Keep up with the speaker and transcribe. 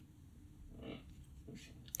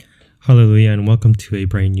Hallelujah, and welcome to a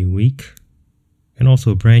brand new week, and also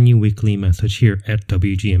a brand new weekly message here at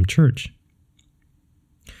WGM Church.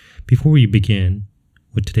 Before we begin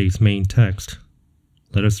with today's main text,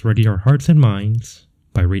 let us ready our hearts and minds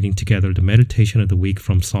by reading together the meditation of the week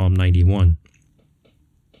from Psalm 91.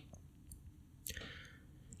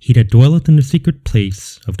 He that dwelleth in the secret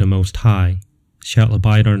place of the Most High shall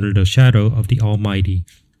abide under the shadow of the Almighty.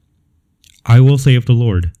 I will say of the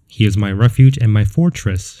Lord, He is my refuge and my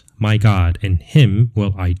fortress, my God, in Him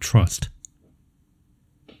will I trust.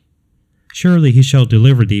 Surely He shall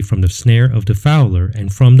deliver thee from the snare of the fowler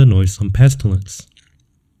and from the noisome pestilence.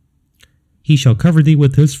 He shall cover thee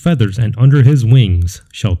with His feathers, and under His wings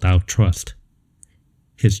shalt thou trust.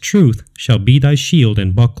 His truth shall be thy shield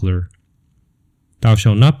and buckler. Thou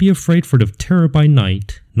shalt not be afraid for the terror by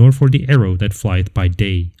night, nor for the arrow that flieth by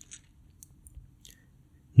day,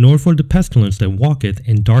 nor for the pestilence that walketh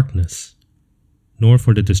in darkness, nor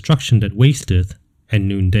for the destruction that wasteth at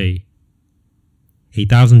noonday.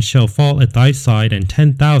 1,000 shall fall at thy side, and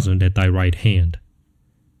 10,000 at thy right hand,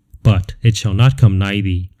 but it shall not come nigh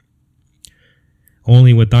thee.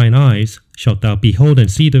 Only with thine eyes shalt thou behold and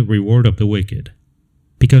see the reward of the wicked,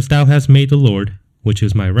 because thou hast made the Lord, which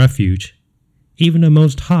is my refuge, even the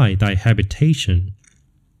Most High thy habitation.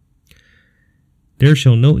 There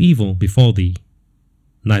shall no evil befall thee,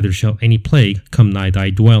 neither shall any plague come nigh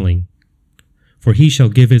thy dwelling. For He shall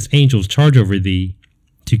give His angels charge over thee,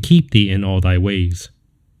 to keep thee in all thy ways.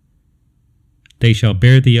 They shall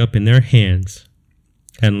bear thee up in their hands,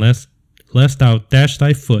 and lest thou dash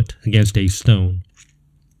thy foot against a stone.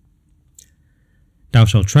 Thou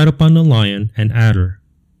shalt tread upon the lion and adder.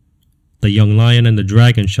 The young lion and the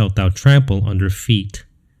dragon shalt thou trample under feet.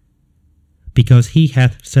 Because He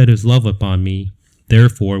hath set His love upon me,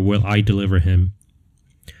 therefore will I deliver him.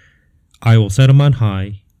 I will set him on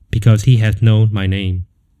high, because he hath known my name.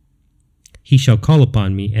 He shall call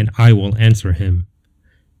upon me, and I will answer him.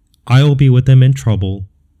 I will be with him in trouble.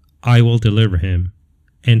 I will deliver him,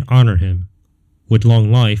 and honor him. With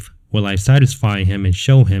long life will I satisfy him and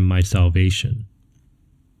show him my salvation.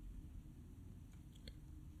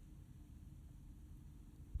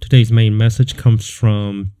 Today's main message comes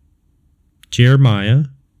from Jeremiah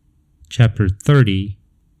chapter 30,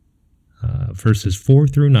 verses 4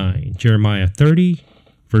 through 9. Jeremiah 30,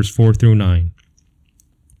 verse 4 through 9.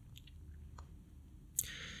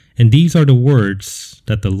 And these are the words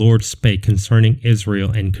that the Lord spake concerning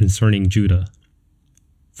Israel and concerning Judah.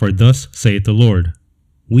 For thus saith the Lord,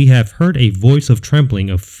 We have heard a voice of trembling,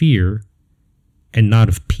 of fear, and not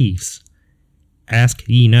of peace. Ask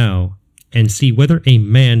ye now, and see whether a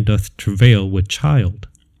man doth travail with child.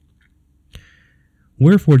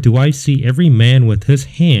 Wherefore do I see every man with his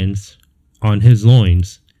hands on his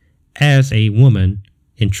loins, as a woman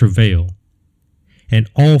in travail, and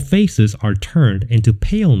all faces are turned into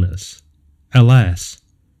paleness. Alas,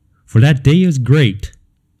 for that day is great,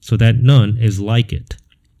 so that none is like it.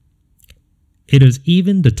 It is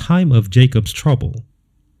even the time of Jacob's trouble,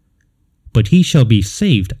 but he shall be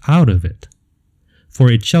saved out of it. For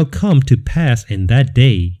it shall come to pass in that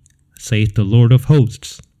day, saith the Lord of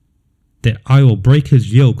hosts, that I will break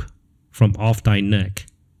his yoke from off thy neck,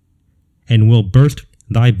 and will burst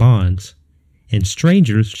thy bonds, and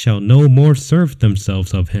strangers shall no more serve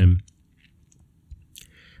themselves of him.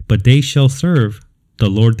 But they shall serve the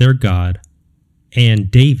Lord their God, and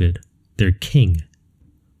David their king,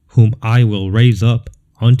 whom I will raise up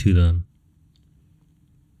unto them.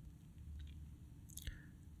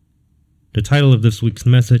 The title of this week's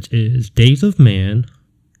message is Days of Man,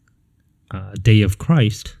 Day of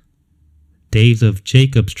Christ, Days of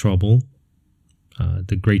Jacob's Trouble,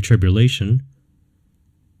 the Great Tribulation,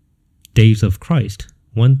 Days of Christ,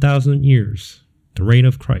 1,000 years, the reign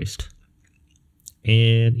of Christ,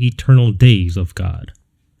 and Eternal Days of God.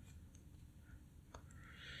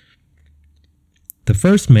 The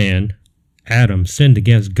first man, Adam, sinned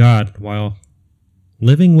against God while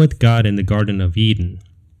living with God in the Garden of Eden.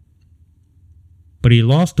 But he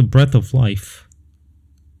lost the breath of life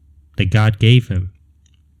that God gave him.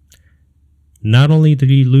 Not only did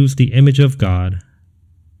he lose the image of God,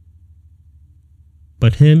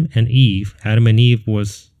 but him and Eve, Adam and Eve,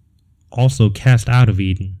 was also cast out of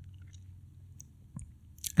Eden.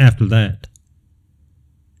 After that,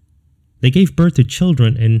 they gave birth to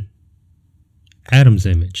children in Adam's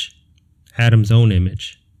image, Adam's own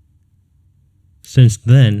image. Since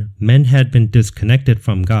then, men had been disconnected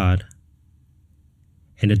from God,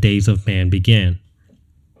 and the days of man began.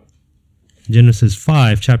 Genesis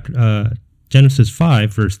 5,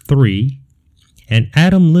 verse 3, And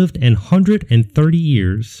Adam lived 130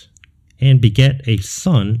 years, and begat a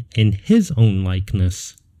son in his own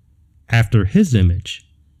likeness, after his image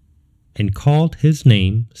and called his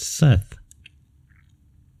name Seth.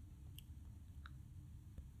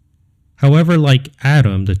 However, like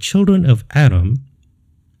Adam, the children of Adam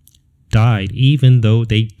died even though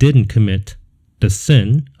they didn't commit the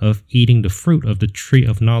sin of eating the fruit of the tree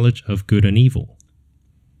of knowledge of good and evil.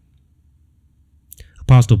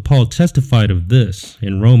 Apostle Paul testified of this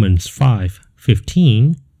in Romans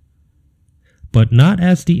 5:15, but not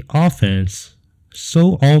as the offense,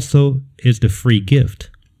 so also is the free gift.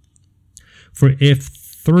 For if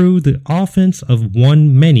through the offense of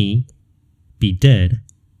one many be dead,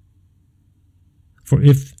 for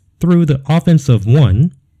if through the offense of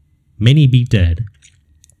one many be dead,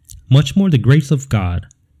 much more the grace of God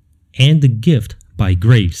and the gift by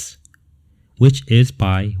grace, which is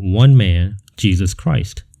by one man, Jesus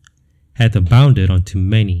Christ, hath abounded unto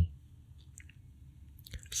many.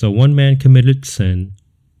 So one man committed sin,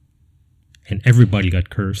 and everybody got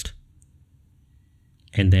cursed.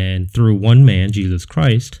 And then through one man, Jesus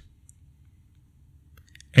Christ,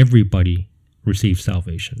 everybody received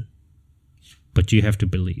salvation. But you have to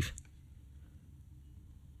believe.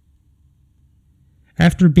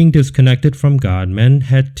 After being disconnected from God, men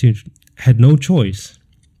had no choice.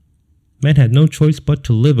 Men had no choice but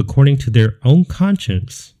to live according to their own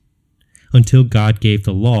conscience until God gave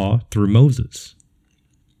the law through Moses.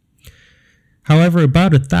 However,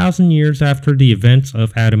 about 1,000 years after the events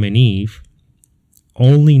of Adam and Eve,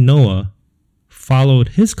 only Noah followed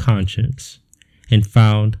his conscience and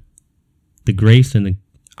found the grace in the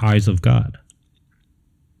eyes of God.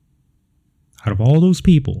 Out of all those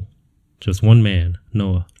people, just one man,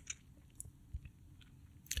 Noah.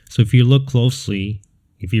 So if you look closely,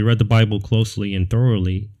 if you read the Bible closely and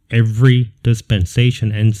thoroughly, every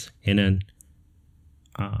dispensation ends in an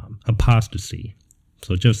apostasy.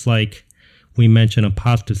 So just like we mentioned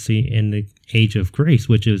apostasy in the age of grace,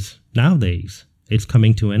 which is nowadays, it's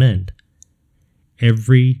coming to an end.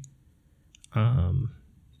 Every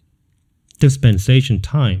dispensation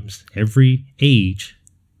times, every age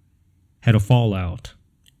had a fallout,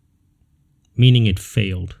 meaning it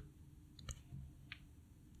failed.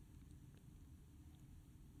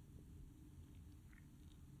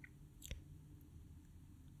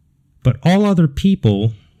 But all other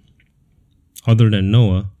people, other than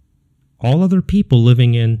Noah, all other people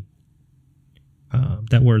living in,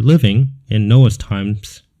 that were living in Noah's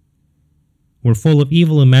times, were full of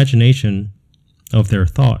evil imagination of their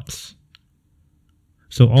thoughts.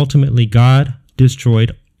 So ultimately, God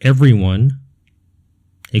destroyed everyone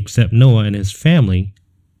except Noah and his family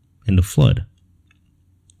in the flood.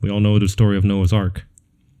 We all know the story of Noah's Ark.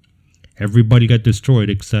 Everybody got destroyed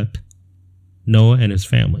except Noah and his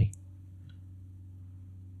family.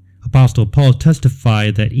 Apostle Paul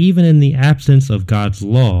testified that even in the absence of God's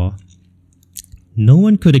law, no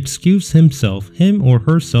one could excuse him or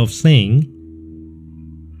herself, saying,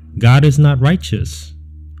 God is not righteous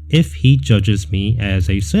if he judges me as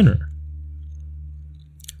a sinner.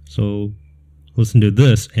 So listen to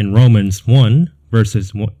this in Romans 1,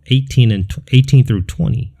 verses 18 through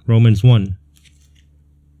 20. Romans 1.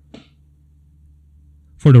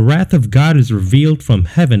 For the wrath of God is revealed from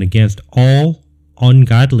heaven against all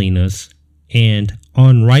ungodliness and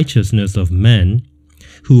unrighteousness of men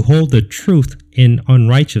who hold the truth in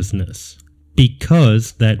unrighteousness,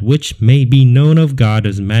 because that which may be known of God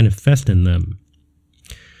is manifest in them.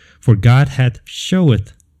 For God hath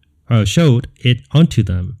showed it unto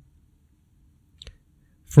them.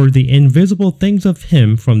 For the invisible things of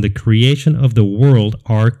him from the creation of the world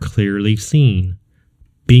are clearly seen,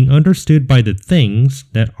 being understood by the things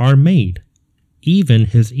that are made, even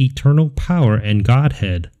his eternal power and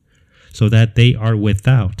Godhead, so that they are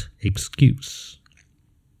without excuse.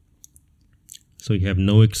 So you have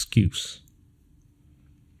no excuse.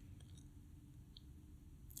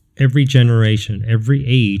 Every generation, every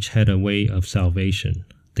age had a way of salvation.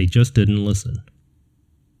 They just didn't listen.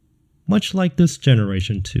 Much like this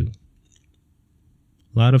generation too.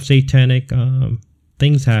 A lot of satanic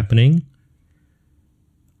things happening.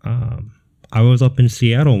 I was up in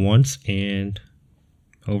Seattle once and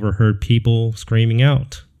overheard people screaming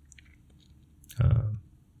out,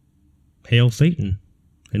 "Hail Satan,"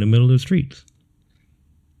 in the middle of the streets.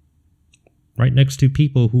 Right next to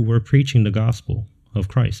people who were preaching the gospel of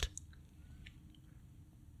Christ.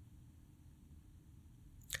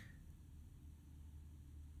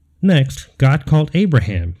 Next, God called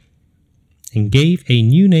Abraham and gave a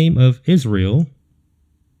new name of Israel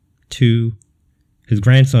to his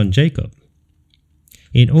grandson Jacob,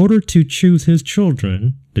 in order to choose his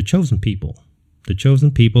children, the chosen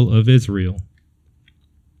people of Israel.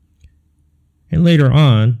 And later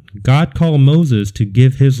on, God called Moses to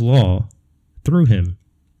give his law through him.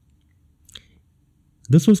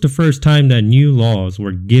 This was the first time that new laws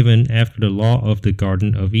were given after the law of the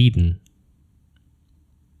Garden of Eden.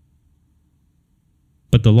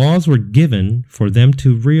 But the laws were given for them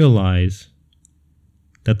to realize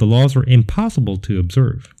that the laws were impossible to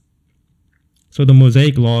observe. So the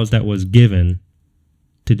Mosaic laws that was given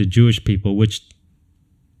to the Jewish people, which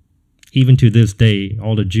even to this day,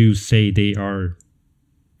 all the Jews say they are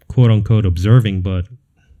quote unquote observing, but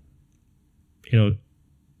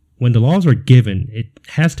when the laws are given, it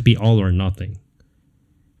has to be all or nothing.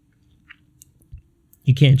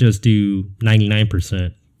 You can't just do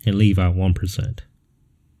 99% and leave out 1%.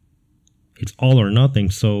 It's all or nothing.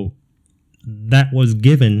 So that was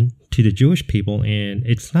given to the Jewish people, and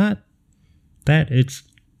it's not that it's,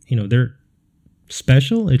 they're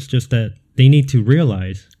special. It's just that they need to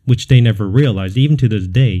realize, which they never realized, even to this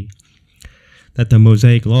day, that the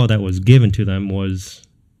Mosaic law that was given to them was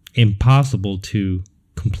impossible to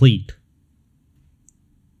complete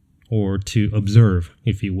or to observe,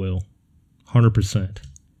 if you will, 100%.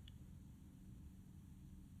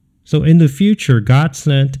 So in the future, God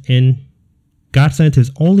sent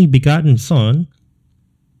his only begotten Son,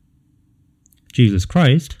 Jesus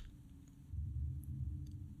Christ,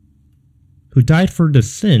 who died for the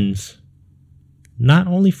sins, not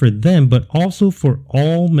only for them, but also for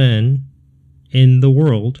all men in the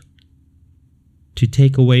world, to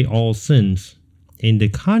take away all sins in the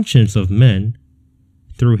conscience of men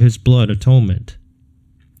through his blood atonement,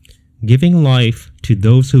 giving life to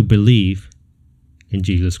those who believe in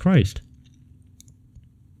Jesus Christ.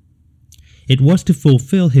 It was to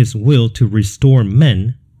fulfill his will to restore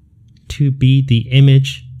men to be the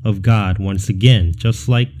image of God once again, just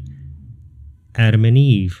like Adam and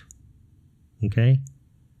Eve. Okay?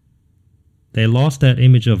 They lost that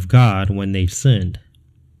image of God when they sinned.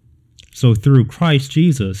 So through Christ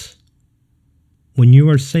Jesus, when you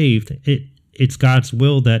are saved, it's God's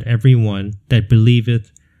will that everyone that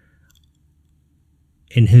believeth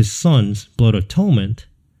in his Son's blood atonement,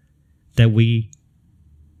 that we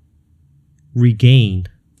regain,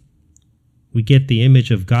 we get the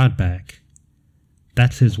image of God back.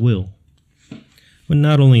 That's his will. But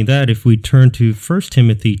not only that, if we turn to 1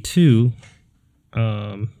 Timothy 2,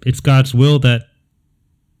 it's God's will that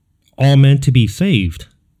all men to be saved,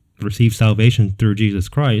 receive salvation through Jesus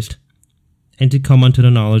Christ, and to come unto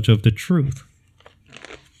the knowledge of the truth.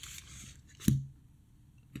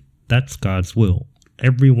 That's God's will.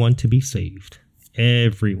 Everyone to be saved.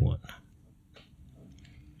 Everyone.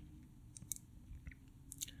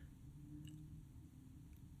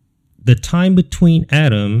 The time between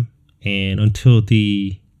Adam and until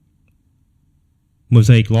the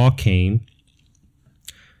Mosaic law came,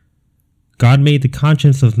 God made the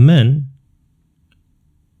conscience of men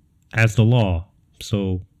as the law.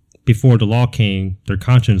 So before the law came, their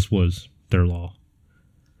conscience was their law,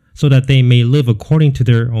 so that they may live according to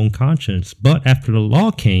their own conscience. But after the law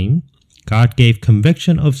came, God gave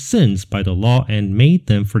conviction of sins by the law and made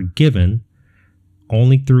them forgiven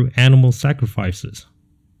only through animal sacrifices,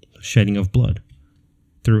 shedding of blood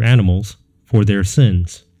through animals for their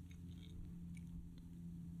sins.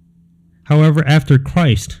 However, after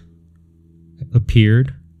Christ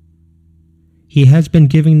appeared, he has been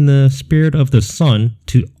giving the Spirit of the Son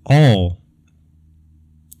to all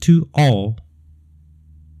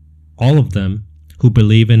of them who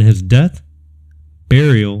believe in his death,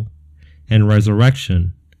 burial, and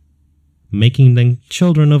resurrection, making them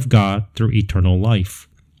children of God through eternal life.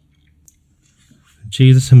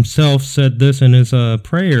 Jesus himself said this in his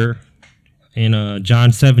prayer in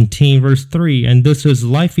John 17, verse 3, "And this is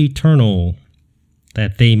life eternal,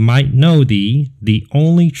 that they might know thee, the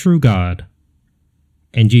only true God,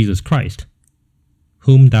 and Jesus Christ,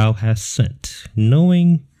 whom thou hast sent."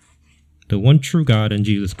 Knowing the one true God and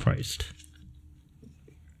Jesus Christ.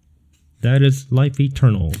 That is life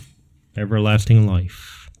eternal, everlasting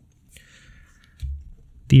life.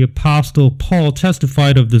 The Apostle Paul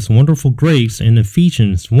testified of this wonderful grace in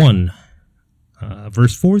Ephesians 1,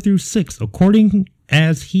 verse 4 through 6, "According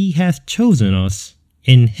as he hath chosen us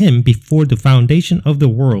in him before the foundation of the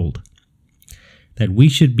world, that we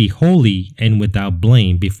should be holy and without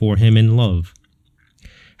blame before him in love,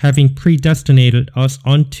 having predestinated us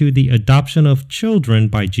unto the adoption of children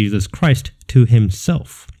by Jesus Christ to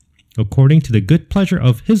himself, according to the good pleasure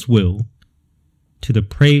of his will, to the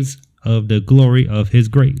praise of the glory of his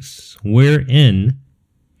grace, wherein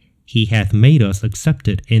he hath made us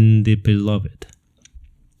accepted in the beloved."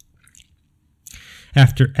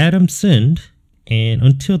 After Adam sinned, And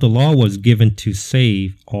until the law was given to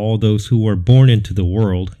save all those who were born into the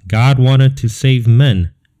world, God wanted to save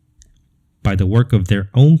men by the work of their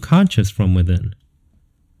own conscience from within.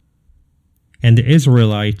 And the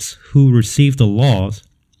Israelites who received the laws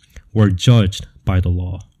were judged by the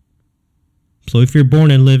law. So if you're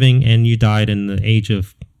born and living and you died in the age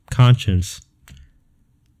of conscience,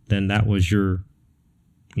 then that was your,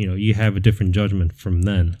 you have a different judgment from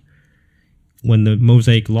then. When the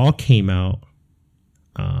Mosaic law came out,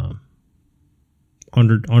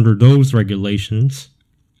 under those regulations,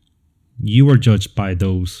 you were judged by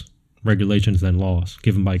those regulations and laws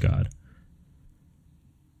given by God.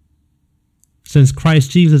 Since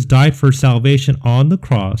Christ Jesus died for salvation on the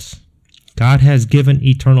cross, God has given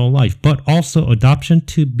eternal life, but also adoption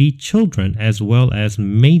to be children, as well as He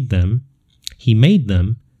made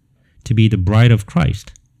them to be the bride of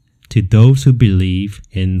Christ, to those who believe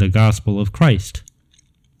in the gospel of Christ.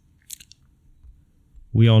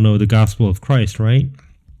 We all know the gospel of Christ, right?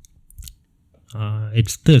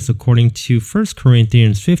 It's this, according to 1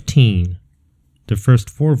 Corinthians 15, the first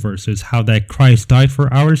 4 verses, how that Christ died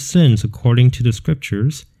for our sins according to the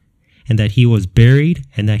scriptures, and that He was buried,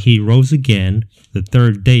 and that He rose again the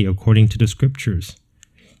third day according to the scriptures.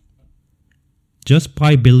 Just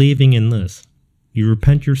by believing in this, you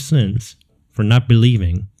repent your sins for not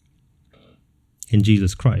believing in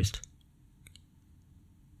Jesus Christ.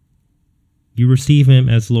 You receive Him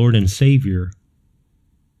as Lord and Savior.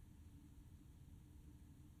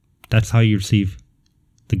 That's how you receive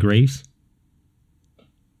the grace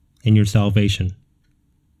and your salvation.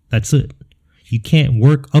 That's it. You can't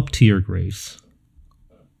work up to your grace.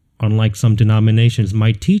 Unlike some denominations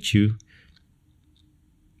might teach you.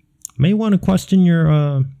 May want to question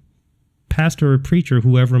your pastor or preacher,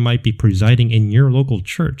 whoever might be presiding in your local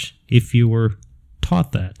church, if you were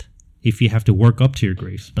taught that, if you have to work up to your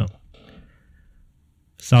grace. No.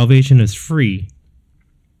 Salvation is free.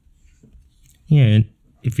 Yeah, and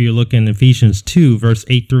if you look in Ephesians 2, verse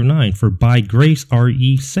 8 through 9, for by grace are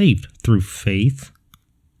ye saved through faith,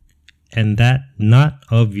 and that not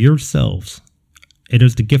of yourselves. It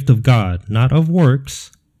is the gift of God, not of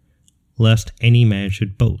works, lest any man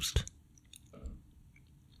should boast.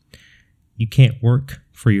 You can't work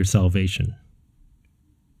for your salvation.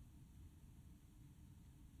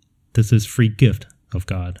 This is free gift of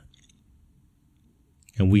God.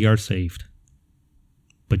 And we are saved.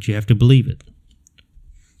 But you have to believe it.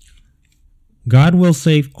 God will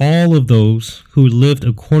save all of those who lived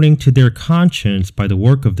according to their conscience by the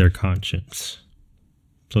work of their conscience.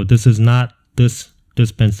 So this is not this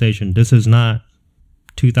dispensation. This is not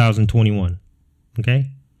 2021.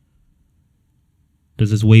 Okay?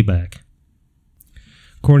 This is way back.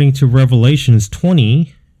 According to Revelations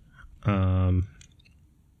 20,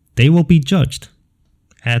 they will be judged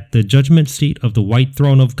at the judgment seat of the white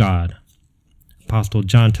throne of God. Apostle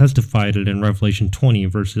John testified it in Revelation 20,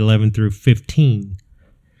 verses 11 through 15.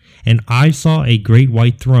 And I saw a great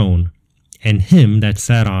white throne, and Him that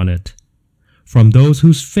sat on it. From those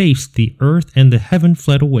whose face the earth and the heaven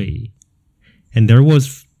fled away, and there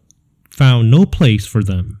was found no place for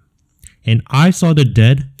them. And I saw the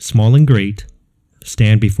dead, small and great,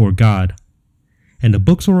 stand before God. And the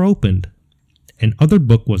books were opened, and other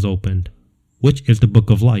book was opened, which is the book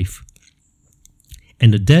of life.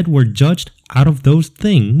 And the dead were judged out of those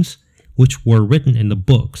things which were written in the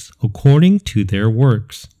books, according to their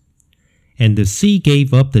works. And the sea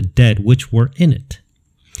gave up the dead which were in it.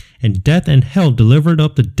 And death and hell delivered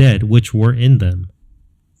up the dead which were in them.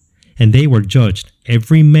 And they were judged,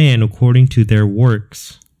 every man according to their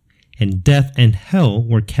works. And death and hell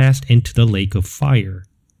were cast into the lake of fire.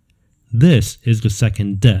 This is the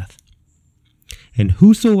second death. And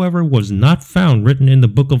whosoever was not found written in the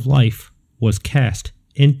book of life was cast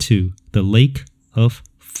into the lake of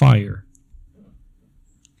fire.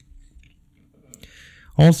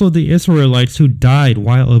 Also, the Israelites who died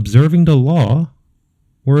while observing the law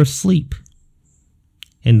were asleep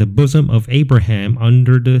in the bosom of Abraham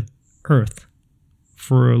under the earth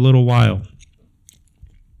for a little while.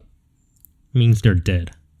 Means they're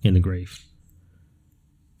dead in the grave.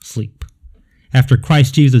 Sleep. After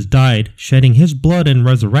Christ Jesus died, shedding His blood and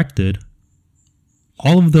resurrected,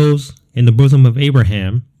 all of those in the bosom of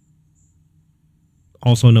Abraham,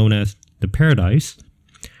 also known as the paradise,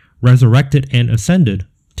 resurrected and ascended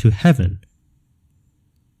to heaven.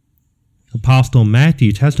 Apostle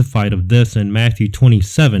Matthew testified of this in Matthew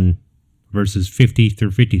 27, verses 50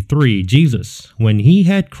 through 53. Jesus, when He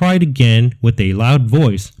had cried again with a loud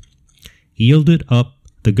voice, yielded up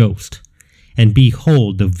the ghost. And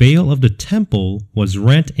behold, the veil of the temple was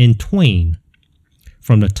rent in twain,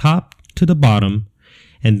 from the top to the bottom,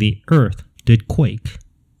 and the earth did quake,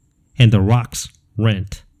 and the rocks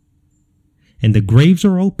rent, and the graves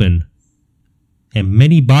are open, and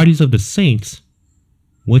many bodies of the saints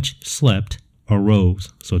which slept arose.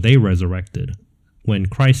 So they resurrected when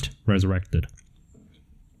Christ resurrected.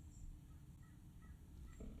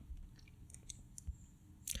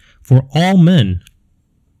 For all men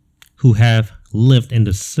who have lived in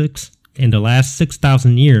the last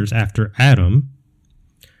 6,000 years after Adam,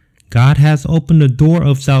 God has opened the door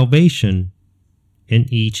of salvation in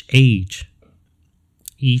each age,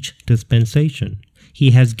 each dispensation.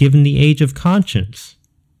 He has given the age of conscience,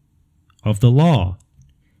 of the law,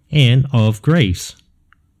 and of grace.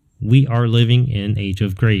 We are living in age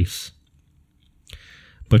of grace.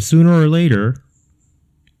 But sooner or later,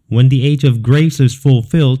 when the age of grace is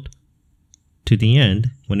fulfilled to the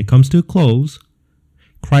end, when it comes to a close,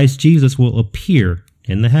 Christ Jesus will appear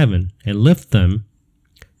in the heaven and lift them,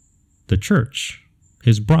 the church,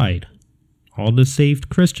 his bride, all the saved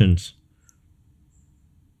Christians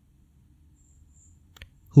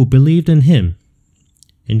who believed in him,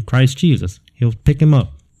 in Christ Jesus. He'll pick him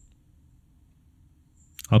up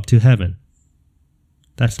to heaven.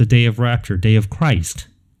 That's the day of rapture, day of Christ,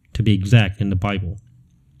 to be exact, in the Bible.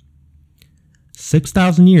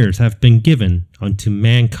 6,000 years have been given unto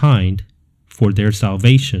mankind for their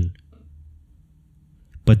salvation.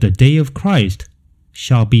 But the day of Christ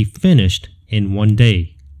shall be finished in one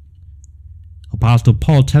day. Apostle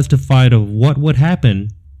Paul testified of what would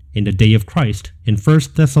happen in the day of Christ in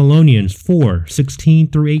 1 Thessalonians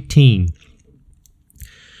 4:16-18.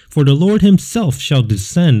 For the Lord himself shall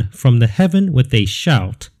descend from the heaven with a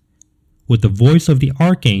shout, with the voice of the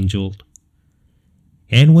archangel,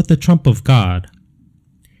 and with the trump of God,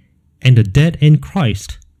 and the dead in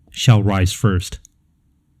Christ shall rise first.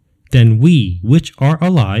 Then we which are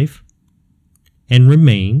alive and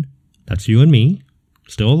remain, that's you and me,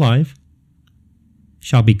 still alive,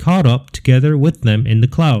 shall be caught up together with them in the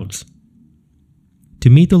clouds, to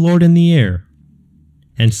meet the Lord in the air,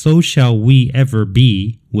 and so shall we ever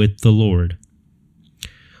be with the Lord.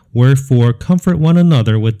 Wherefore comfort one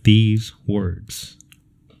another with these words.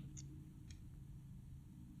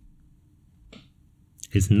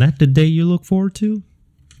 Isn't that the day you look forward to?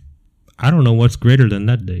 I don't know what's greater than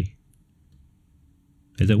that day.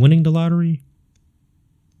 Is it winning the lottery?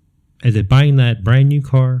 Is it buying that brand new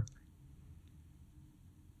car?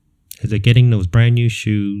 Is it getting those brand new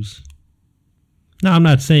shoes? Now, I'm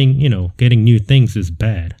not saying, getting new things is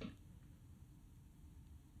bad.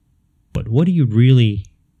 But what do you really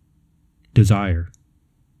desire?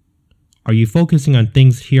 Are you focusing on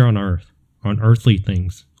things here on earth, on earthly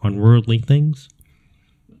things, on worldly things?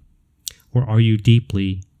 Or are you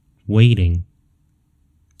deeply waiting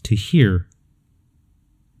to hear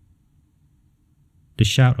the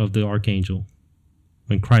shout of the archangel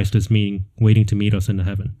when Christ is waiting to meet us in the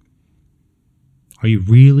heaven? Are you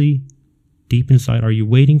really deep inside? Are you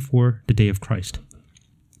waiting for the day of Christ?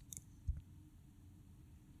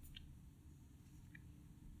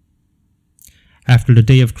 After the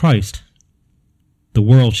day of Christ, the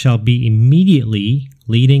world shall be immediately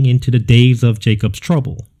leading into the days of Jacob's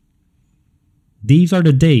trouble. These are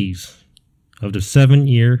the days of the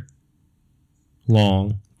 7-year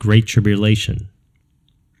long Great Tribulation,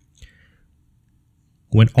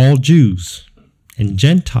 when all Jews and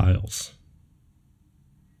Gentiles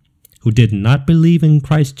who did not believe in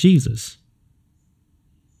Christ Jesus,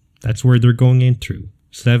 that's where they're going in through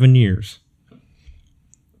 7 years.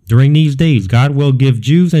 During these days, God will give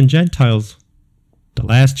Jews and Gentiles the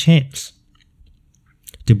last chance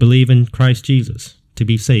to believe in Christ Jesus, to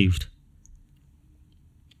be saved.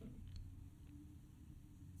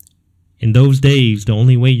 In those days, the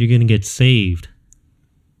only way you're going to get saved,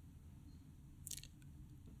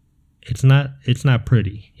 it's not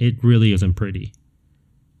pretty. It really isn't pretty.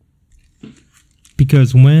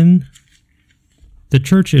 Because when the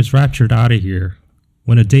church is raptured out of here,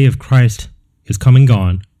 when the day of Christ is come and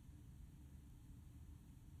gone,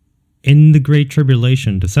 in the Great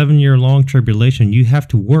Tribulation, the 7-year long tribulation, you have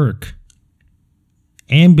to work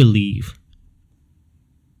and believe.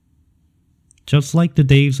 Just like the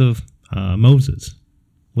days of Moses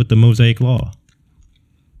with the Mosaic Law.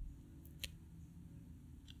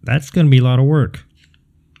 That's going to be a lot of work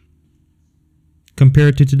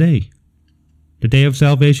compared to today. The day of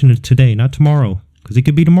salvation is today, not tomorrow, because it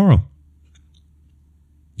could be tomorrow.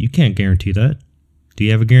 You can't guarantee that. Do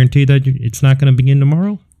you have a guarantee that it's not going to begin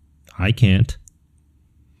tomorrow? I can't.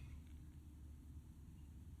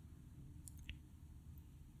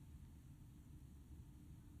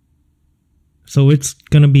 So it's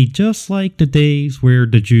going to be just like the days where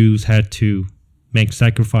the Jews had to make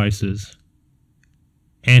sacrifices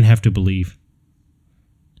and have to believe.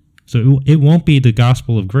 So it won't be the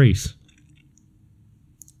gospel of grace.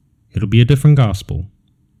 It'll be a different gospel.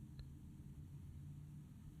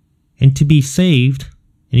 And to be saved,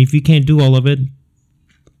 and if you can't do all of it,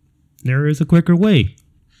 there is a quicker way.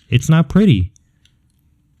 It's not pretty.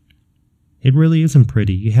 It really isn't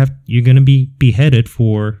pretty. You're going to be beheaded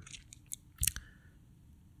for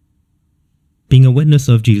being a witness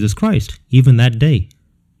of Jesus Christ, even that day.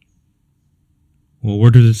 Well, where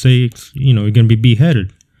does it say you're going to be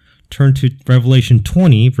beheaded? Turn to Revelation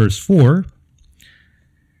 20, verse 4.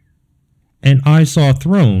 And I saw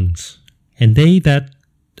thrones, and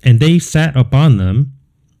they sat upon them,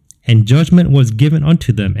 and judgment was given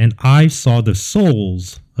unto them. And I saw the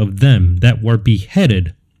souls of them that were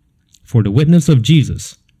beheaded for the witness of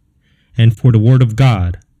Jesus, and for the word of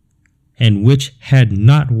God, and which had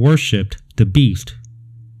not worshipped the beast,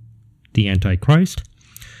 the Antichrist,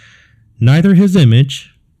 neither his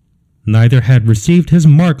image, neither had received his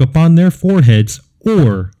mark upon their foreheads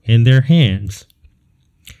or in their hands.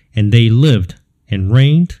 And they lived and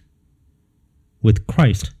reigned with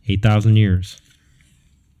Christ 1,000 years.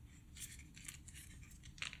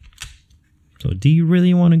 So do you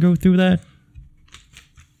really want to go through that?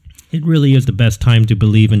 It really is the best time to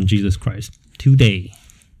believe in Jesus Christ. Today.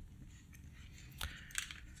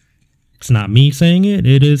 It's not me saying it.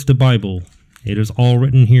 It is the Bible. It is all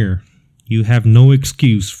written here. You have no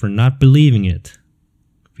excuse for not believing it.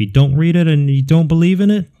 If you don't read it and you don't believe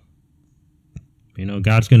in it,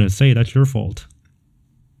 God's going to say that's your fault.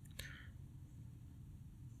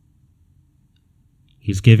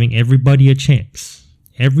 He's giving everybody a chance.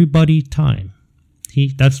 Everybody time.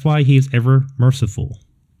 That's why he is ever merciful.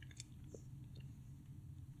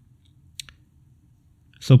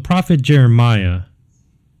 So Prophet Jeremiah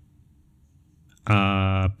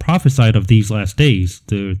prophesied of these last days,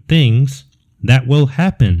 the things that will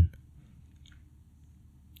happen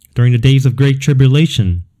during the days of great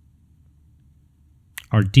tribulation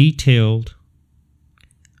are detailed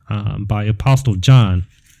by Apostle John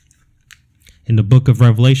in the book of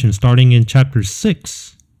Revelation, starting in chapter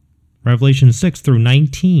 6, Revelation 6 through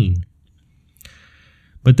 19.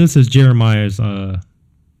 But this is Jeremiah's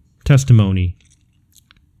testimony.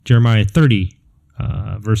 Jeremiah 30,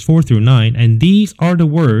 verse 4 through 9. And these are the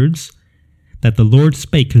words that the Lord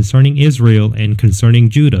spake concerning Israel and concerning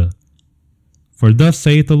Judah. For thus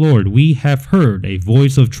saith the Lord, we have heard a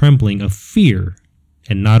voice of trembling, of fear,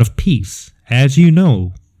 and not of peace, as you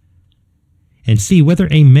know. And see whether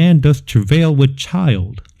a man doth travail with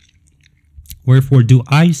child. Wherefore do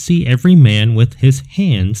I see every man with his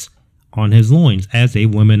hands on his loins, as a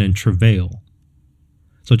woman in travail.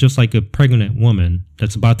 So just like a pregnant woman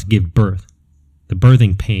that's about to give birth, the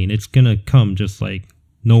birthing pain, it's going to come just like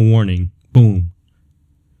no warning. Boom.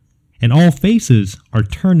 And all faces are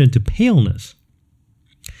turned into paleness.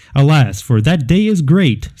 Alas, for that day is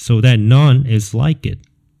great, so that none is like it.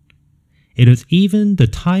 It is even the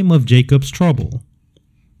time of Jacob's trouble,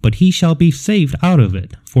 but he shall be saved out of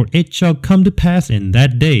it. For it shall come to pass in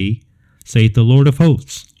that day, saith the Lord of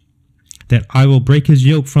hosts, that I will break his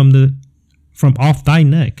yoke from off thy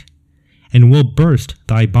neck, and will burst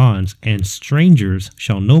thy bonds, and strangers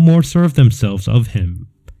shall no more serve themselves of him.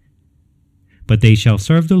 But they shall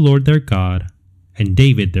serve the Lord their God, and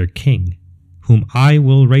David their king, whom I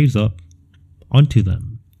will raise up unto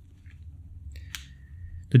them.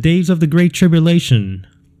 The days of the great tribulation,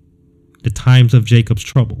 the times of Jacob's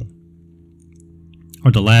trouble,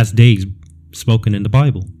 are the last days spoken in the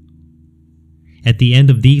Bible. At the end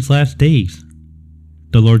of these last days,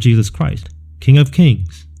 the Lord Jesus Christ, King of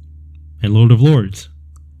Kings and Lord of Lords,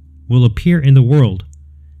 will appear in the world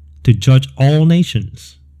to judge all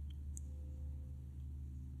nations.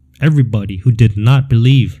 Everybody who did not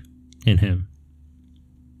believe in him.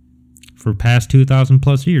 For past 2,000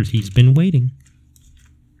 plus years, he's been waiting.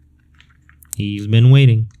 He's been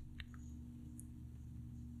waiting.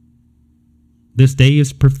 This day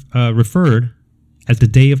is referred as the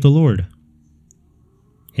day of the Lord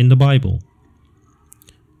in the Bible.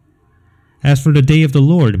 As for the day of the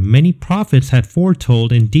Lord, many prophets had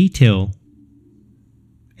foretold in detail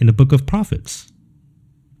in the book of prophets.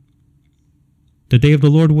 The day of the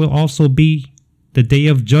Lord will also be the day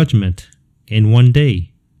of judgment in one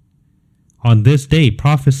day. On this day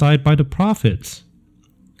prophesied by the prophets.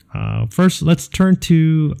 First, let's turn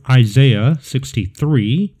to Isaiah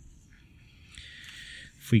 63.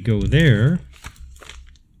 If we go there,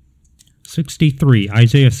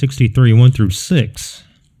 Isaiah 63, 1 through 6.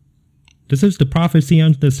 This is the prophecy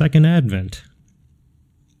on the second advent,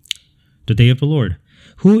 the day of the Lord.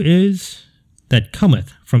 Who is that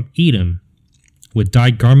cometh from Edom with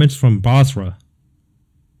dyed garments from Bozrah,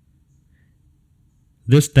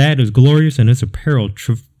 This that is glorious in his apparel,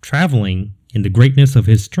 traveling in the greatness of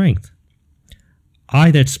his strength.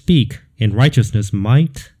 I that speak in righteousness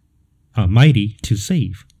mighty to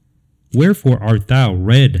save. Wherefore art thou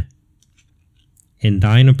red in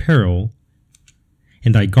thine apparel,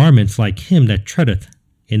 and thy garments like him that treadeth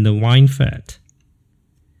in the wine fat?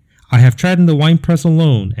 I have trodden the winepress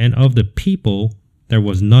alone, and of the people there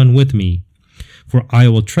was none with me. For I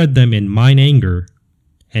will tread them in mine anger,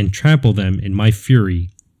 and trample them in my fury.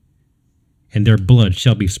 And their blood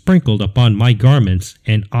shall be sprinkled upon my garments,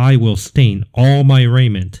 and I will stain all my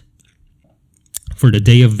raiment. For the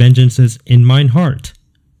day of vengeance is in mine heart,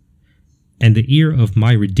 and the ear of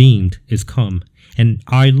my redeemed is come. And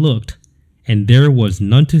I looked, and there was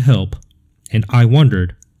none to help, and I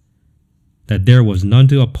wondered that there was none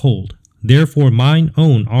to uphold. Therefore mine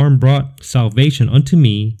own arm brought salvation unto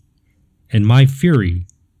me, and my fury,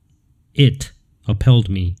 it upheld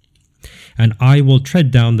me. And I will tread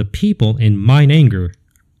down the people in mine anger,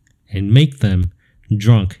 and make them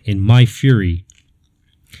drunk in my fury,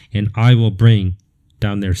 and I will bring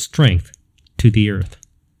down their strength to the earth.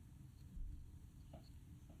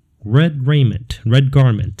 Red raiment, red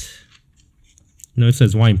garment. It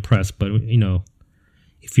says wine press, but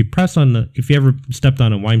if you ever stepped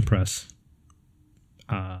on a wine press,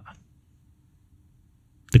 the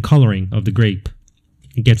coloring of the grape,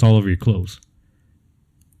 it gets all over your clothes.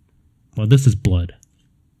 Well, this is blood.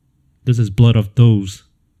 This is blood of those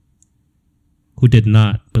who did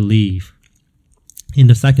not believe in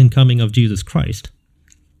the second coming of Jesus Christ.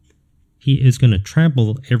 He is going to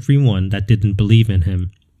trample everyone that didn't believe in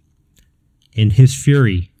him. In his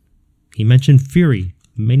fury, he mentioned fury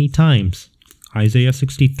many times. Isaiah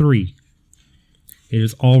 63. It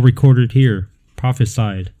is all recorded here,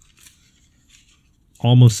 prophesied.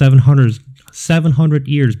 Almost 700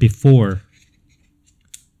 years before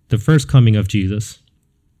the first coming of Jesus.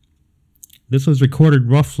 This was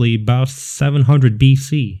recorded roughly about 700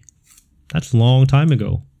 BC. That's a long time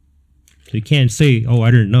ago. So you can't say, oh,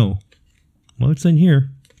 I didn't know. Well, it's in here.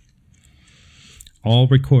 All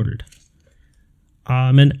recorded.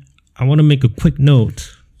 And I want to make a quick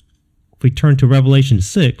note. If we turn to Revelation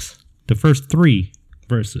 6, the first 3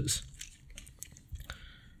 verses.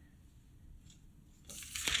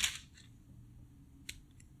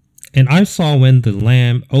 And I saw when the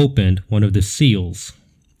Lamb opened one of the seals,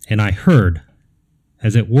 and I heard,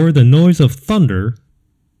 as it were the noise of thunder,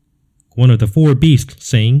 one of the 4 beasts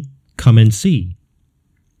saying, Come and see.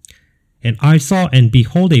 And I saw, and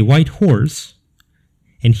behold, a white horse,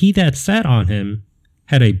 and he that sat on him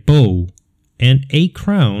had a bow, and a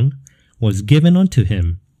crown was given unto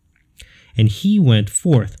him. And he went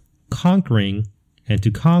forth conquering and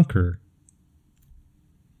to conquer.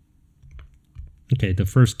 Okay, the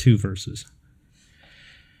first 2 verses.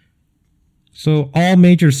 So all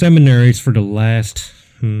major seminaries for the last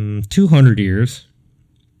 200 years,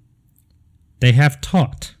 they have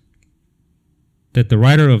taught that the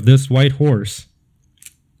rider of this white horse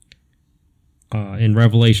in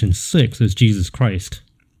Revelation 6 is Jesus Christ,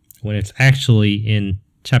 when it's actually in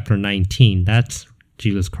chapter 19. That's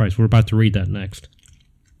Jesus Christ. We're about to read that next.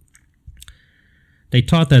 They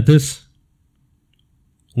taught that this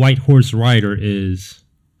white horse rider is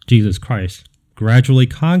Jesus Christ, gradually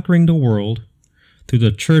conquering the world through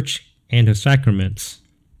the church and the sacraments.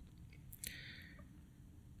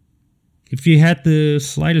 If you had the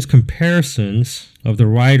slightest comparisons of the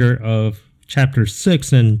rider of chapter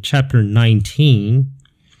 6 and chapter 19,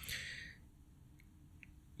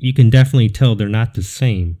 you can definitely tell they're not the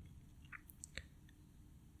same.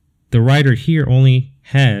 The rider here only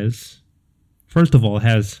has, first of all,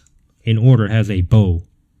 has a bow.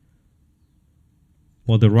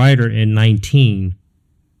 Well, the rider in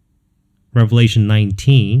Revelation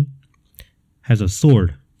 19, has a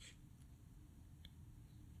sword.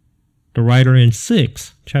 The rider in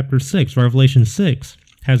chapter 6, Revelation 6,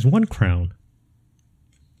 has 1 crown.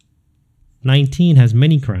 19 has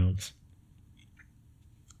many crowns.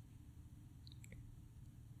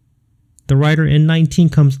 The rider in 19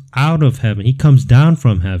 comes out of heaven. He comes down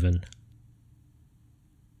from heaven.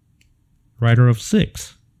 Rider of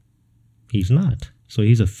 6, he's not. So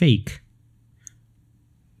he's a fake.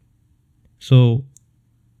 So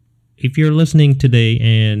if you're listening today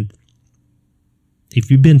and if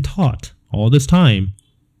you've been taught all this time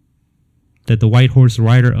that the white horse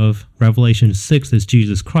rider of Revelation 6 is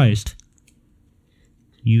Jesus Christ,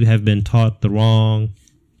 you have been taught the wrong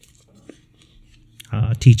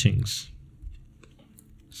teachings.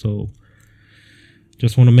 So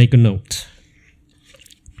just want to make a note.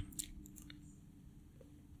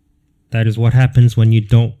 That is what happens when you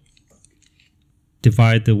don't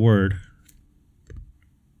divide the word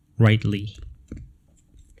rightly.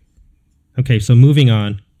 Okay, so moving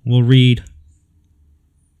on, we'll read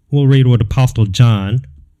what Apostle John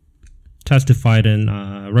testified in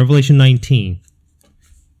Revelation 19,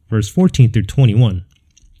 verse 14 through 21.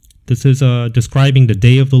 This is describing the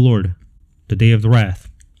day of the Lord, the day of the wrath.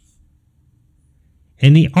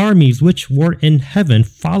 And the armies which were in heaven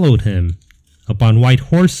followed him upon white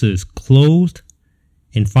horses, clothed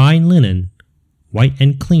in fine linen, white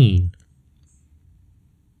and clean.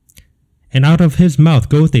 And out of his mouth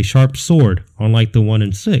goeth a sharp sword, unlike the one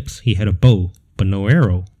in 6. He had a bow, but no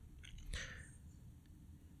arrow.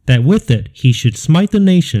 That with it he should smite the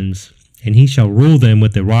nations, and he shall rule them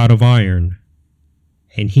with a rod of iron.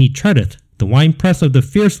 And he treadeth the winepress of the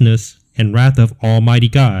fierceness and wrath of Almighty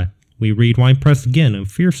God. We read winepress again of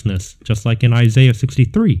fierceness, just like in Isaiah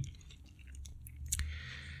 63.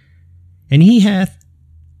 And he hath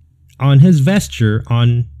on his vesture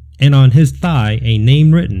and on his thigh a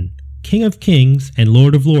name written, King of Kings and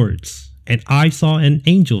Lord of Lords. And I saw an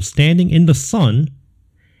angel standing in the sun,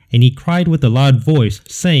 and he cried with a loud voice,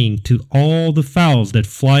 saying to all the fowls that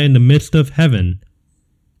fly in the midst of heaven,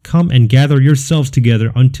 Come and gather yourselves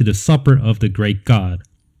together unto the supper of the great God,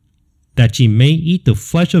 that ye may eat the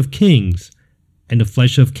flesh of kings, and the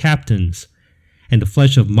flesh of captains, and the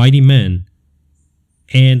flesh of mighty men,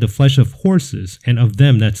 and the flesh of horses, and of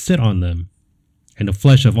them that sit on them, and the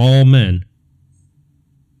flesh of all men,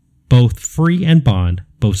 both free and bond,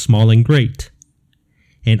 both small and great.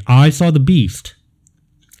 And I saw the beast,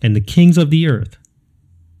 and the kings of the earth,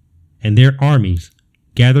 and their armies,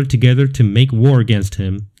 gathered together to make war against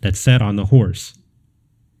him that sat on the horse,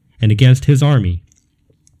 and against his army.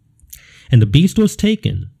 And the beast was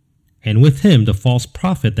taken, and with him the false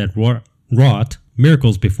prophet that wrought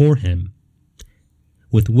miracles before him,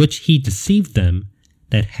 with which he deceived them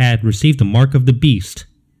that had received the mark of the beast,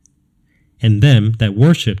 and them that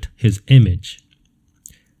worshipped his image.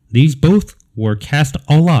 These both were cast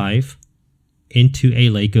alive into a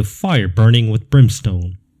lake of fire burning with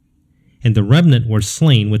brimstone, and the remnant were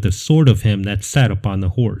slain with the sword of him that sat upon the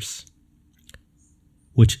horse,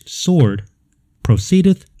 which sword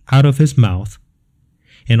proceedeth out of his mouth,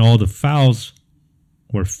 and all the fowls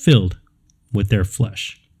were filled with their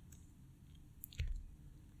flesh.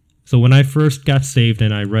 So when I first got saved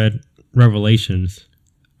and I read Revelations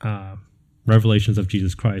of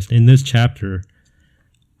Jesus Christ, in this chapter,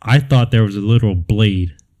 I thought there was a literal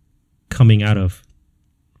blade coming out of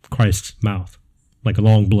Christ's mouth, like a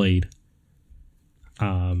long blade.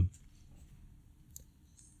 But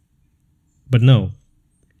no,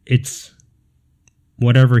 it's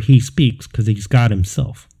whatever he speaks, because he's God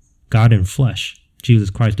himself, God in flesh. Jesus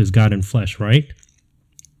Christ is God in flesh, right?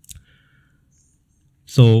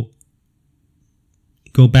 So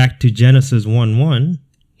go back to Genesis 1:1.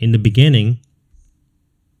 In the beginning,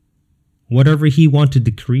 whatever he wanted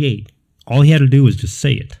to create, all he had to do was just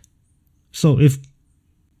say it. So if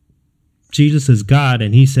Jesus is God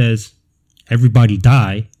and he says, everybody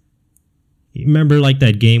die, you remember like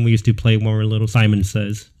that game we used to play when we were little? Simon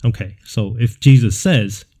Says. Okay, so if Jesus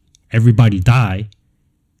says, everybody die,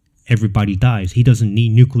 everybody dies. He doesn't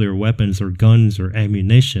need nuclear weapons or guns or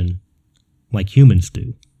ammunition like humans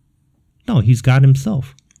do. No, he's God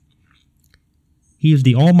himself. He is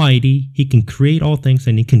the Almighty. He can create all things,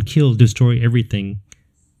 and he can kill, destroy everything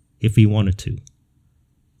if he wanted to.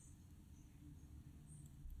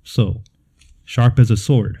 So, sharp as a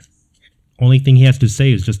sword. Only thing he has to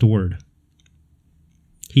say is just a word.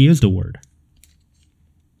 He is the word.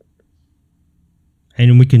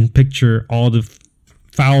 And we can picture all the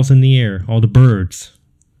fowls in the air, all the birds.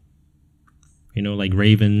 You know, like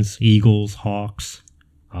ravens, eagles, hawks,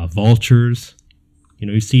 vultures. You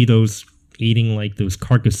know, you see those eating like those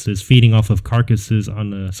carcasses, feeding off of carcasses on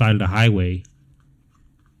the side of the highway.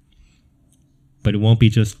 But it won't be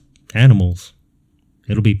just animals.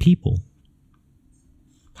 It'll be people.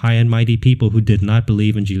 High and mighty people who did not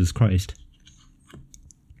believe in Jesus Christ.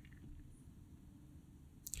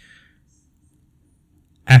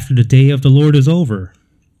 After the day of the Lord is over,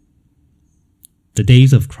 the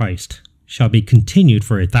days of Christ shall be continued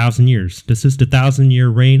for 1,000 years. This is the 1,000-year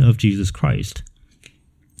reign of Jesus Christ,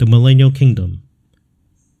 the millennial kingdom.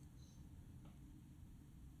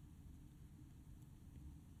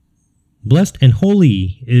 Blessed and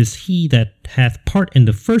holy is he that hath part in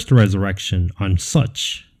the first resurrection. On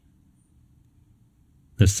such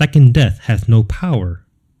the second death hath no power,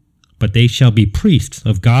 but they shall be priests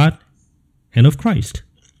of God and of Christ,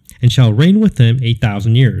 and shall reign with him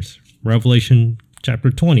 1,000 years. Revelation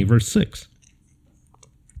chapter 20, verse 6.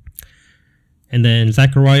 And then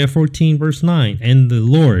Zechariah 14, verse 9. And the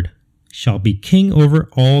Lord shall be king over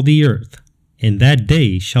all the earth, In that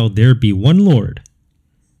day shall there be one Lord,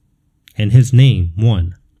 and his name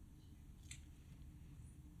one.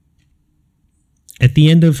 At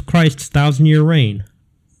the end of Christ's 1,000-year reign,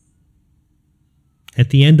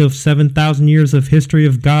 at the end of 7,000 years of history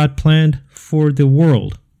of God planned for the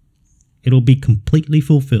world, it'll be completely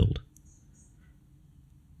fulfilled.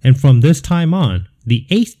 And from this time on, the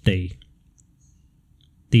 8th day,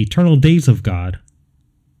 the eternal days of God,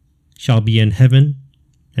 shall be in heaven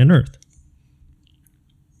and earth.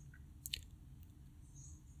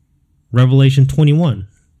 Revelation 21,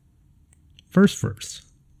 first verse.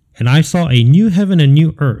 And I saw a new heaven and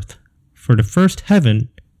new earth, for the first heaven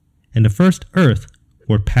and the first earth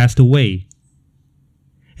were passed away,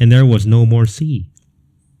 and there was no more sea.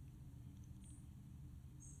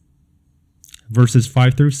 Verses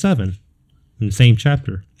 5 through 7 in the same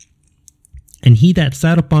chapter. And he that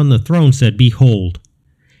sat upon the throne said, Behold,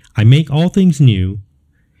 I make all things new.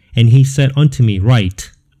 And he said unto me,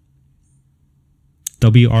 Write.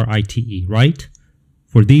 W-R-I-T-E, write.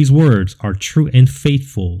 For these words are true and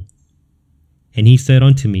faithful. And he said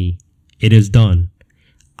unto me, It is done.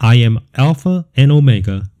 I am Alpha and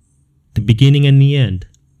Omega, the beginning and the end.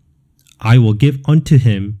 I will give unto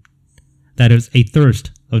him that is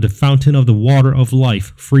athirst of the fountain of the water of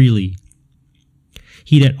life freely.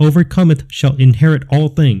 He that overcometh shall inherit all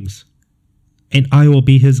things, and I will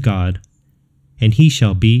be his God, and he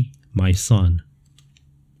shall be my son.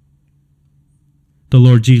 The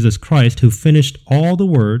Lord Jesus Christ, who finished all the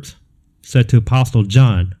words, said to Apostle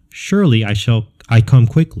John, Surely I come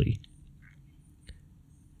quickly.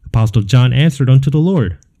 Apostle John answered unto the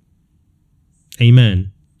Lord,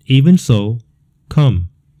 Amen. Even so, come,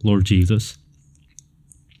 Lord Jesus.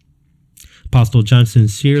 Apostle John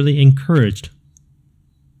sincerely encouraged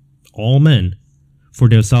all men for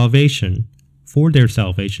their salvation,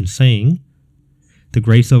 saying, The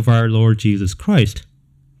grace of our Lord Jesus Christ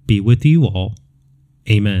be with you all.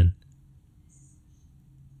 Amen.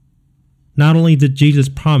 Not only did Jesus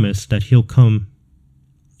promise that he'll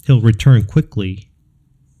return quickly,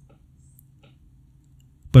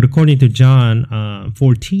 but according to John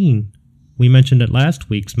 14, we mentioned at last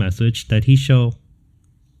week's message that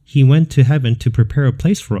he went to heaven to prepare a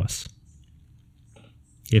place for us.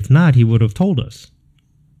 If not, he would have told us.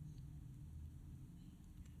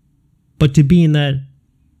 But to be in that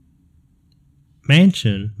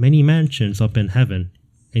mansion, many mansions up in heaven,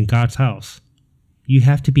 in God's house, you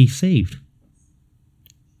have to be saved.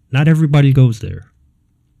 Not everybody goes there.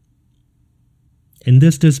 In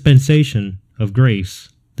this dispensation of grace,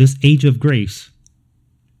 this age of grace,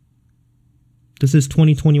 this is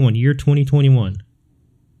 2021, year 2021.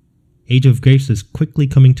 Age of grace is quickly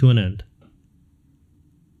coming to an end.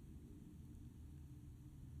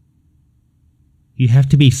 You have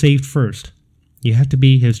to be saved first. You have to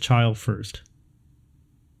be his child first.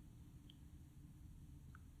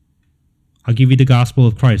 I'll give you the gospel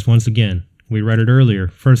of Christ once again. We read it earlier,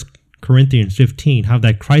 1 Corinthians 15, how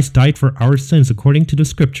that Christ died for our sins according to the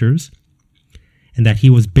scriptures, and that he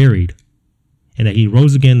was buried, and that he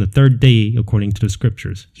rose again the third day according to the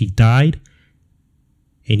scriptures. He died,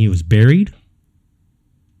 and he was buried,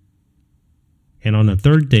 and on the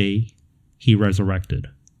third day, he resurrected.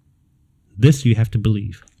 This you have to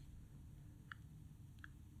believe.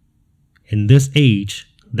 In this age,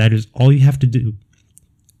 that is all you have to do.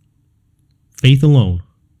 Faith alone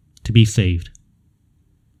to be saved.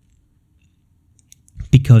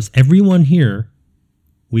 Because everyone here,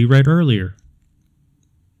 we read earlier,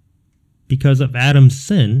 because of Adam's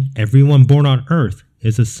sin, everyone born on earth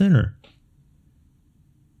is a sinner.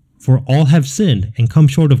 For all have sinned and come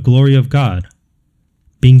short of glory of God,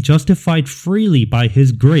 being justified freely by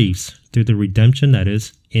his grace through the redemption that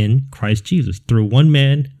is in Christ Jesus. Through one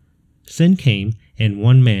man, sin came, and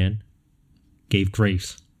one man gave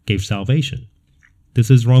grace, gave salvation. This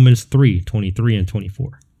is Romans 3:23 and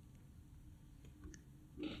 24.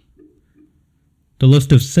 The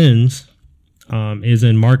list of sins is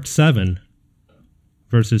in Mark 7,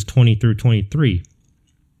 verses 20 through 23.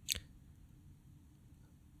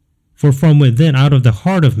 For from within, out of the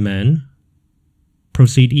heart of men,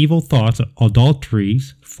 proceed evil thoughts,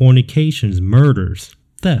 adulteries, fornications, murders,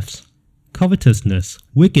 thefts, covetousness,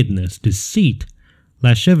 wickedness, deceit,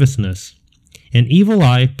 lasciviousness, an evil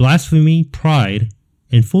eye, blasphemy, pride,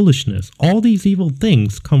 and foolishness. All these evil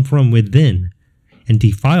things come from within and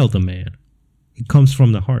defile the man. It comes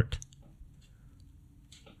from the heart.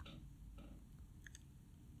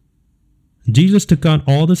 Jesus took on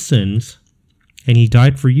all the sins, and he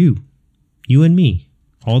died for you and me,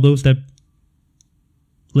 all those that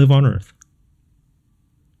live on earth,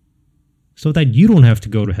 so that you don't have to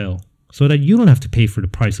go to hell, so that you don't have to pay for the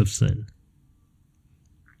price of sin.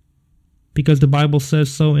 because the Bible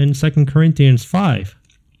says so in 2 Corinthians 5,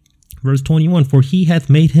 verse 21. For he hath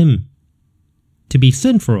made him to be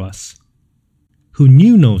sin for us, who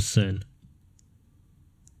knew no sin,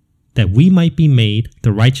 that we might be made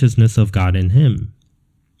the righteousness of God in him.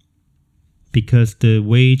 Because the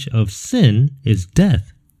wage of sin is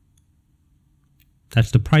death.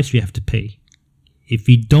 That's the price you have to pay. If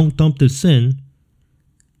you don't dump the sin,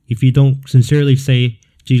 if you don't sincerely say,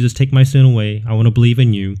 Jesus, take my sin away, I want to believe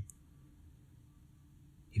in you.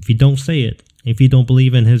 If you don't say it, if you don't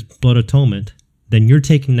believe in his blood atonement, then you're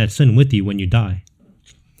taking that sin with you when you die.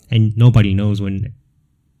 And nobody knows when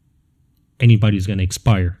anybody's going to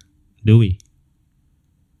expire, do we?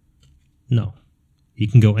 No. You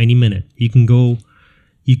can go any minute. You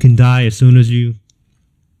can die as soon as you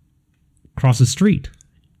cross the street.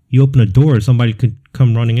 You open a door, somebody could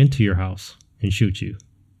come running into your house and shoot you.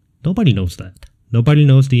 Nobody knows that. Nobody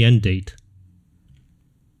knows the end date.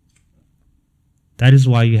 That is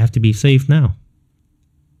why you have to be safe now.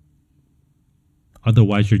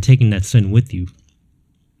 Otherwise, you're taking that sin with you,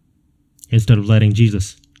 instead of letting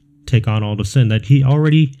Jesus take on all the sin that he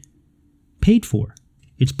already paid for.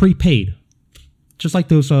 It's prepaid. Just like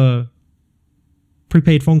those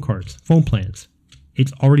prepaid phone cards, phone plans.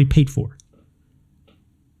 It's already paid for.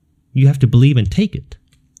 You have to believe and take it.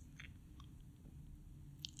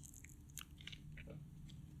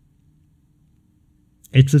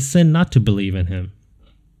 It's a sin not to believe in him.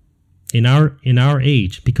 In our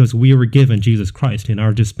age, because we were given Jesus Christ in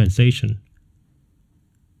our dispensation.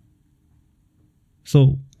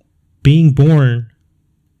 So, being born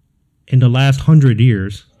in the last 100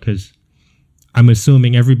 years, because I'm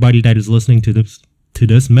assuming everybody that is listening to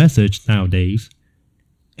this message nowadays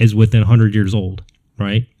is within 100 years old,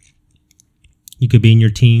 right? You could be in your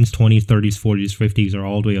teens, 20s, 30s, 40s, 50s, or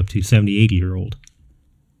all the way up to 70, 80-year-old.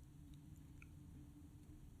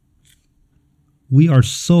 We are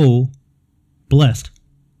so blessed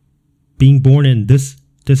being born in this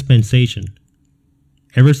dispensation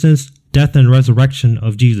ever since death and resurrection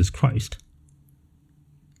of Jesus Christ.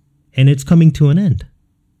 And it's coming to an end.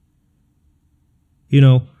 You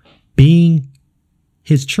know, being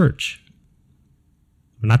his church,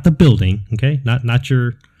 not the building, okay? Not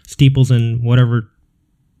your steeples and whatever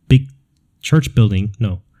big church building.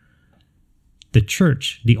 No. The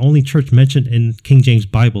church, the only church mentioned in King James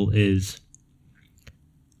Bible is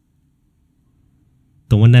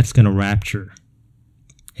the one that's going to rapture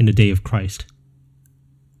in the day of Christ.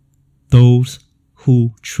 Those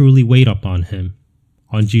who truly wait upon him,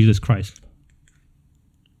 on Jesus Christ.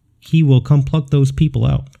 He will come pluck those people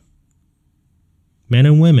out. Men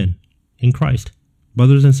and women in Christ.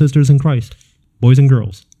 Brothers and sisters in Christ. Boys and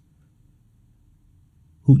girls.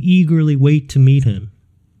 Who eagerly wait to meet him.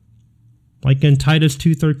 Like in Titus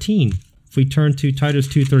 2:13. If we turn to Titus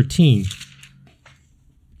 2:13.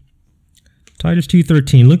 Titus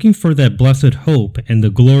 2:13. Looking for that blessed hope and the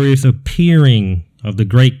glorious appearing of the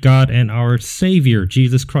great God and our Savior,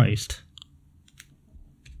 Jesus Christ.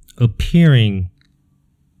 Appearing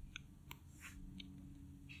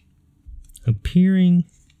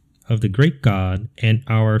of the great God and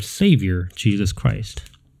our Savior, Jesus Christ.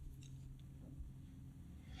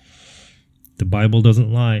 The Bible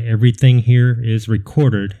doesn't lie. Everything here is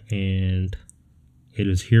recorded, and it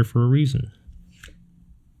is here for a reason.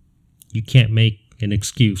 You can't make an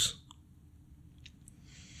excuse.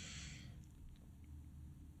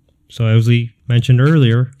 So as we mentioned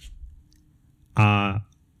earlier,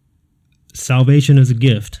 salvation is a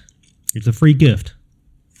gift. It's a free gift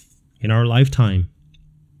in our lifetime.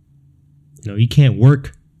 You know, you can't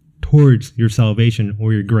work towards your salvation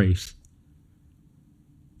or your grace.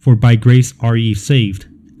 For by grace are ye saved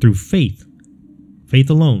through faith, faith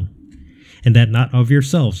alone, and that not of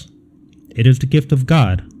yourselves. It is the gift of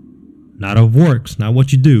God, not of works, not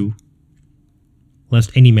what you do,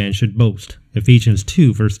 lest any man should boast. Ephesians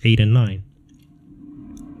 2, verse 8 and 9.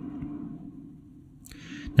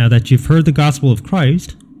 Now that you've heard the gospel of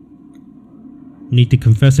Christ, you need to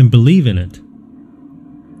confess and believe in it.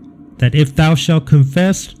 That if thou shalt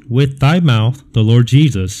confess with thy mouth the Lord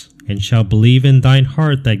Jesus, and shalt believe in thine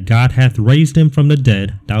heart that God hath raised him from the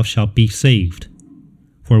dead, thou shalt be saved.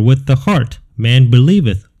 For with the heart man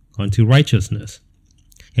believeth unto righteousness,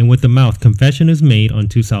 and with the mouth confession is made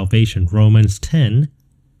unto salvation. Romans 10,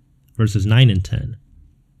 verses 9 and 10.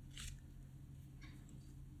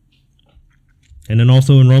 And then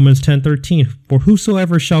also in Romans 10:13, for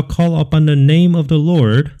whosoever shall call upon the name of the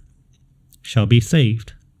Lord shall be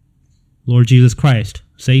saved. Lord Jesus Christ,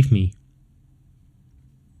 save me.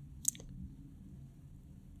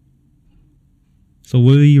 So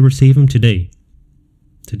will you receive him today?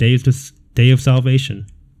 Today is the day of salvation.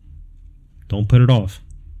 Don't put it off.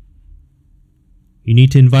 You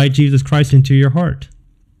need to invite Jesus Christ into your heart.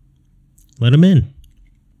 Let him in.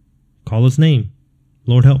 Call his name.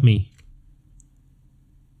 Lord, help me.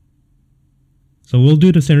 So we'll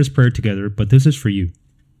do the sinner's prayer together, but this is for you.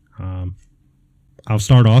 I'll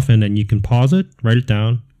start off and then you can pause it, write it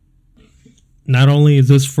down. Not only is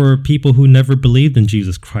this for people who never believed in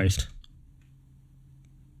Jesus Christ,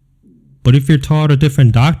 but if you're taught a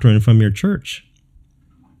different doctrine from your church,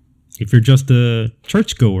 if you're just a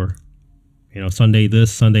churchgoer, Sunday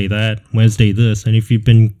this, Sunday that, Wednesday this, and if you've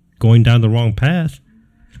been going down the wrong path,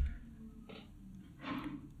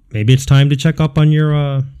 maybe it's time to check up on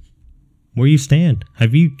your where you stand.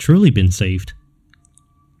 Have you truly been saved?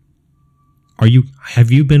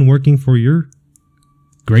 Have you been working for your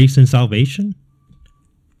grace and salvation?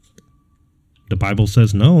 The Bible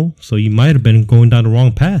says no, so you might have been going down the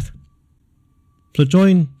wrong path. So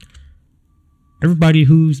join everybody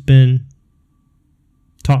who's been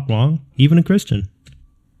taught wrong, even a Christian.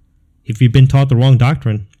 If you've been taught the wrong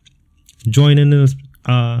doctrine, join in this,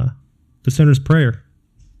 the sinner's prayer.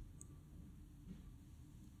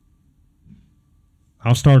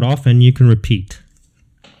 I'll start off and you can repeat.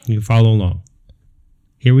 You can follow along.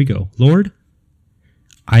 Here we go. Lord,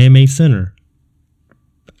 I am a sinner.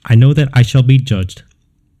 I know that I shall be judged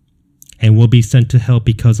and will be sent to hell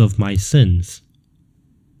because of my sins.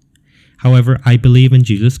 However, I believe in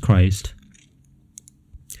Jesus Christ,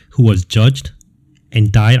 who was judged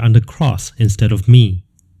and died on the cross instead of me.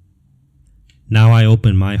 Now I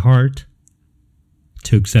open my heart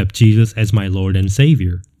to accept Jesus as my Lord and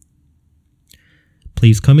Savior.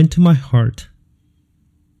 Please come into my heart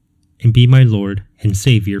and be my Lord and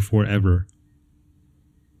Savior forever.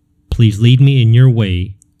 Please lead me in your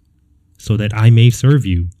way so that I may serve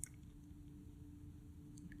you.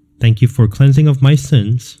 Thank you for cleansing of my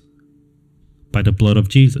sins by the blood of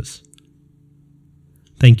Jesus.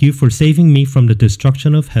 Thank you for saving me from the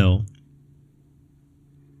destruction of hell.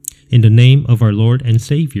 In the name of our Lord and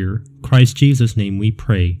Savior, Christ Jesus' name we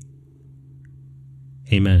pray.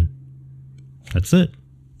 Amen. That's it.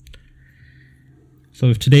 So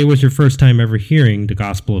if today was your first time ever hearing the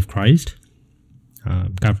gospel of Christ,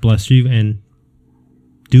 God bless you, and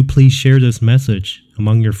do please share this message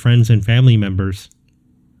among your friends and family members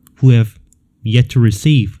who have yet to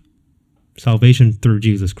receive salvation through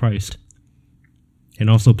Jesus Christ. And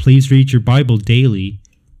also please read your Bible daily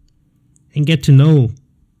and get to know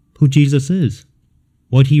who Jesus is,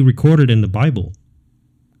 what he recorded in the Bible.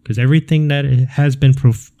 Because everything that has been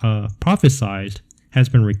prophesied has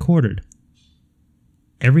been recorded.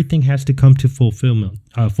 Everything has to come to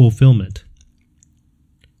fulfillment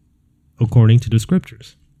according to the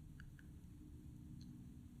scriptures.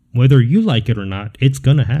 Whether you like it or not, it's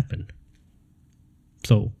going to happen.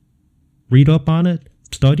 So, read up on it,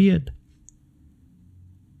 study it.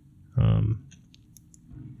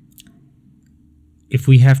 If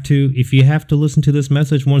you have to listen to this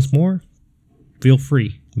message once more, feel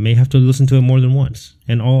free. You may have to listen to it more than once,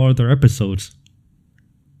 and all other episodes.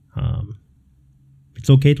 It's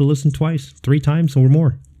okay to listen twice, 3 times or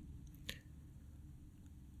more.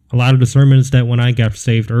 A lot of the sermons that when I got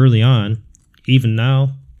saved early on, even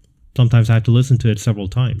now, sometimes I have to listen to it several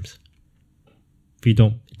times. It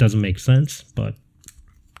doesn't make sense, but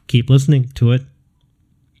keep listening to it.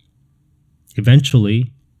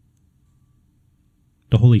 Eventually,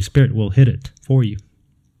 the Holy Spirit will hit it for you.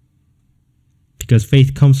 Because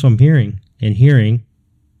faith comes from hearing, and hearing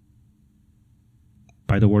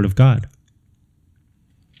by the word of God.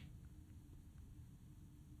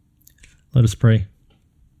 Let us pray.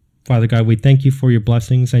 Father God, we thank you for your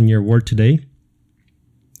blessings and your word today.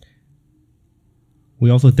 We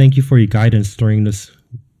also thank you for your guidance during this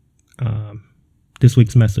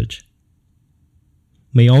week's message.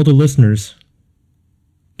 May all the listeners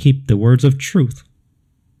keep the words of truth,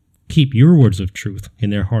 keep your words of truth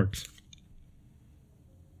in their hearts.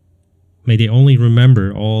 May they only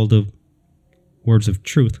remember all the words of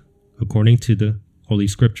truth according to the Holy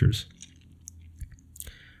Scriptures.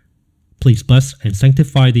 Please bless and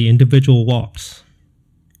sanctify the individual walks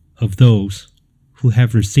of those who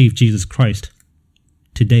have received Jesus Christ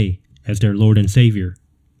today as their Lord and Savior.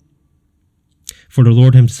 For the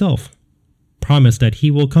Lord himself promised that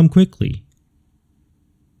he will come quickly.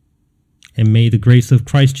 And may the grace of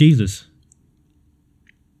Christ Jesus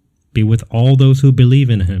be with all those who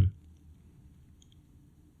believe in him.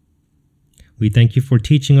 We thank you for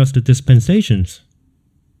teaching us the dispensations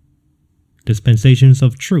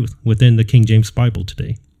of truth within the King James Bible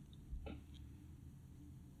today.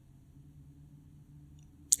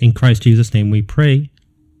 In Christ Jesus' name we pray.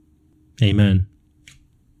 Amen.